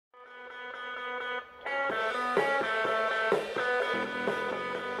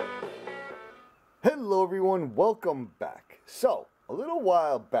Hello everyone, welcome back. So, a little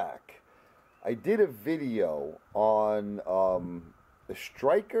while back, I did a video on the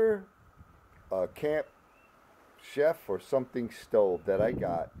Striker Camp Chef or something stove that I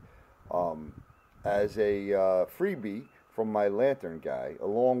got as a freebie from my lantern guy,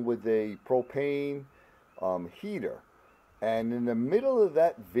 along with a propane heater. And in the middle of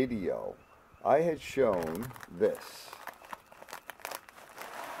that video, I had shown this.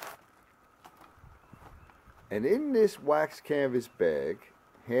 And in this wax canvas bag,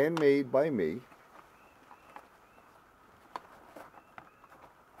 handmade by me,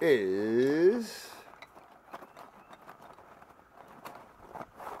 is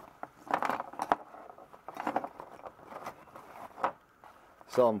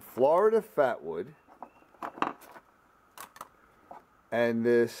some Florida Fatwood and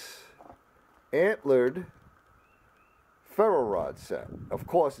this antlered ferro rod set. Of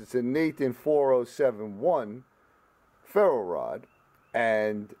course, it's a Nathan 4071 ferro rod,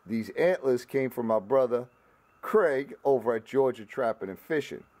 and these antlers came from my brother Craig over at Georgia Trapping and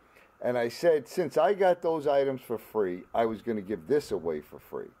Fishing. And I said, since I got those items for free, I was going to give this away for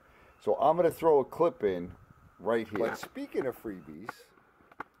free. So I'm going to throw a clip in right here. But speaking of freebies,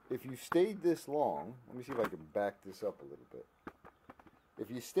 if you stayed this long, let me see if I can back this up a little bit. If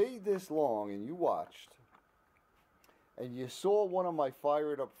you stayed this long and you watched, and you saw one of my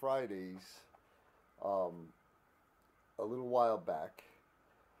Fired Up Fridays a little while back,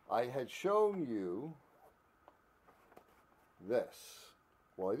 I had shown you this.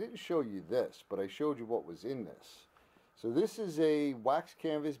 Well, I didn't show you this, but I showed you what was in this. So this is a wax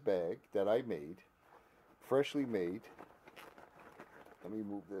canvas bag that I made, freshly made. Let me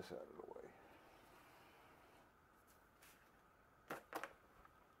move this out of the way.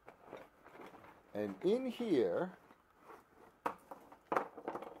 And in here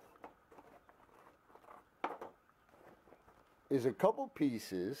is a couple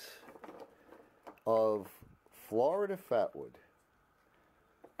pieces of Florida Fatwood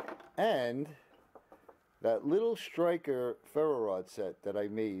and that little Striker ferro rod set that I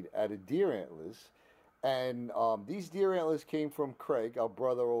made out of deer antlers. And these deer antlers came from Craig, our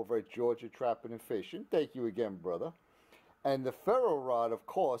brother over at Georgia Trapping and Fishing. Thank you again, brother. And the ferro rod, of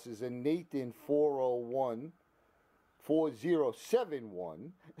course, is a Nathan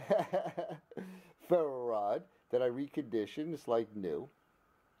 4071 ferro rod that I reconditioned. It's like new.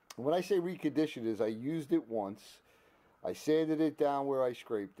 And when I say reconditioned, is I used it once, I sanded it down where I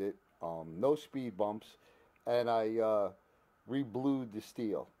scraped it, no speed bumps, and I re-blued the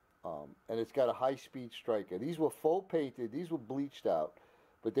steel. And it's got a high-speed striker. These were full painted. These were bleached out,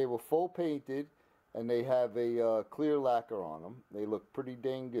 but they were full painted, and they have a clear lacquer on them. They look pretty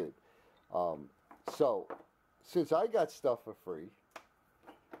dang good. So, since I got stuff for free,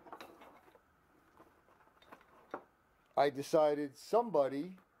 I decided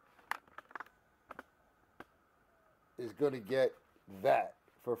somebody is going to get that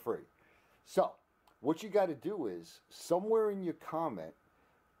for free. So, what you got to do is, somewhere in your comment,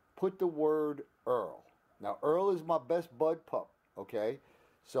 put the word Earl. Now, Earl is my best bud pup, okay?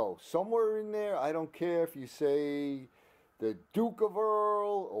 So, somewhere in there, I don't care if you say the Duke of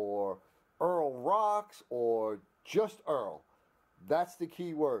Earl or Earl Rocks or just Earl. That's the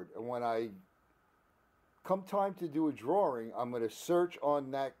key word. And when I come time to do a drawing, I'm going to search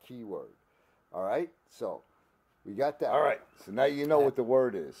on that keyword. All right? So, we got that. All right. So, now you know what the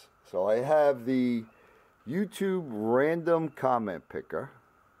word is. So, I have the YouTube random comment picker.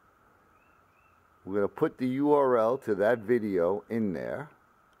 We're going to put the URL to that video in there.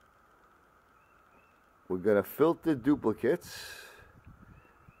 We're going to filter duplicates.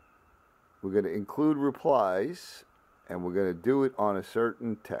 We're going to include replies. And we're going to do it on a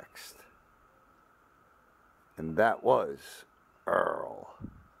certain text. And that was Earl.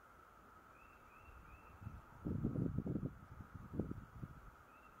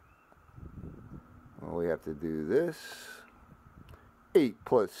 Well, we have to do this. 8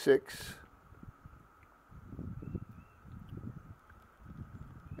 plus 6.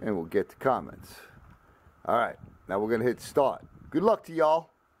 And we'll get to comments. All right, now we're going to hit start. Good luck to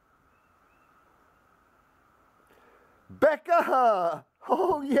y'all. Becca!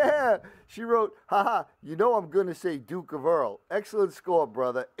 Oh, yeah. She wrote, haha, you know I'm going to say Duke of Earl. Excellent score,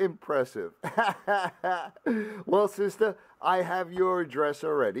 brother. Impressive. Well, sister, I have your address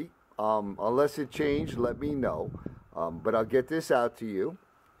already. Unless it changed, let me know. But I'll get this out to you.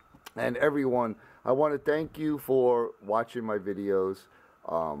 And everyone, I want to thank you for watching my videos.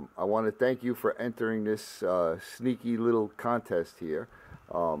 I want to thank you for entering this sneaky little contest here.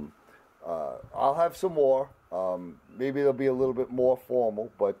 I'll have some more. Maybe they'll be a little bit more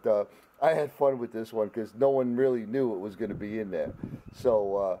formal, but I had fun with this one because no one really knew it was going to be in there.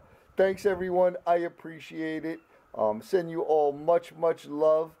 So thanks, everyone. I appreciate it. Send you all much, much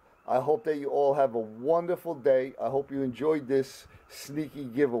love. I hope that you all have a wonderful day. I hope you enjoyed this sneaky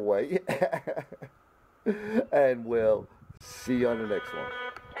giveaway. And we'll see you on the next one.